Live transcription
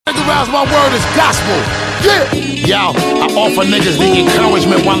Rise, my word is gospel. Yeah. Yo, I offer niggas the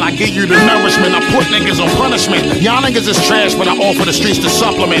encouragement while I give you the nourishment. I put niggas on punishment. Y'all niggas is trash, but I offer the streets to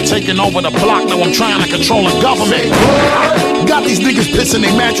supplement. Taking over the block, now I'm trying to control the government. Got these niggas pissing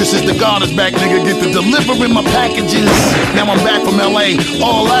their mattresses. The God is back, nigga. Get to delivering my packages. Now I'm back from LA,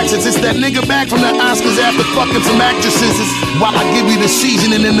 all access. It's that nigga back from the Oscars after fucking some actresses. While I give you the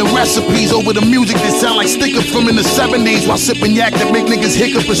seasoning and the recipes over the music that sound like stickers from in the 70s. While sipping yak that make niggas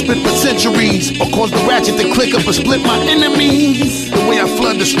hiccup and spit for centuries. Or cause the ratchet to click up and split my enemies. The way I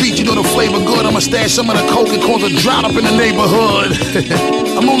flood the streets, you know the flavor good. I'ma stash some of the coke and cause a drought up in the neighborhood.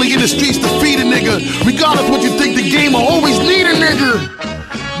 I'm only in the streets to feed a nigga. Regardless what you think the game, I always need a nigga.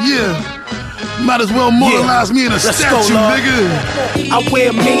 Yeah. Might as well moralize me in a statue, nigga. I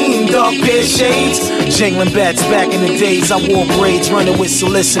wear mean dark pair shades, jingling bats back in the days. I wore braids, running with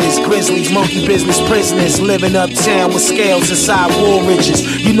solicitors, grizzlies, monkey business prisoners, living uptown with scales inside war ridges.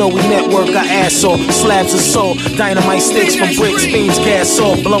 You know we network our ass off, slabs of soul, dynamite sticks from bricks, beans, gas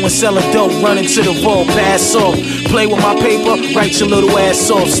off, blowing, selling dope, running to the vault, pass off. Play with my paper, write your little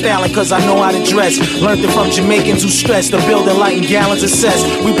ass off, styling cause I know how to dress. Learned it from Jamaicans who stress the building light and gallons of cess.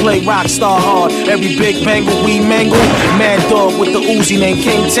 We play rock star hard. Every big bangle we mangle. Mad dog with the Uzi named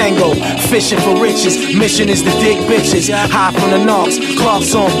King Tango. Fishing for riches, mission is to dig bitches. High from the knocks,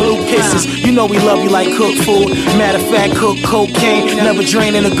 Clarks on blue kisses. You know we love you like cooked food. Matter of fact, cook cocaine, never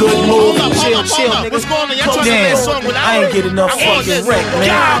drain in a good mood. Chill, nigga. What's going on? Y'all Damn, I ain't get enough fucking wreck,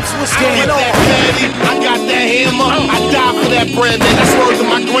 man. What's going on? I got that hammer. I die for that bread, man. That's word to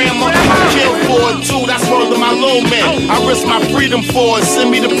my grandma. I kill for it too. That's word to my little man. I risk my freedom for it. Send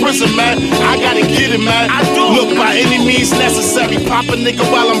me to prison, man. I gotta get it, man. I do. Look, by any means necessary. Pop a nigga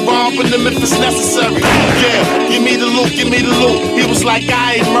while I'm robbing them if it's necessary. Yeah, give me the loot, give me the loot. He was like,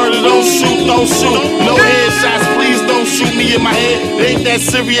 I ain't murder, don't shoot, don't shoot. No headshots, please don't shoot me in my head. It ain't that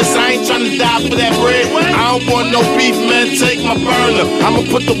serious, I ain't tryna die for that bread. I don't want no beef, man, take my burner. I'ma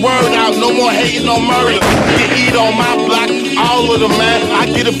put the word out, no more hating, no murder. You eat on my block, all of them, man. I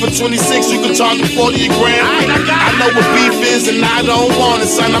get it for 26, you can charge me 40 a gram. I know what beef is and I don't want it,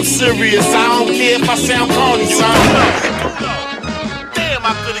 son, I'm serious. I don't care if I sound corny, son. Damn,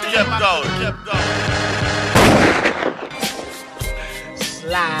 I could've kept going.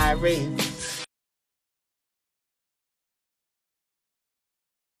 Slide,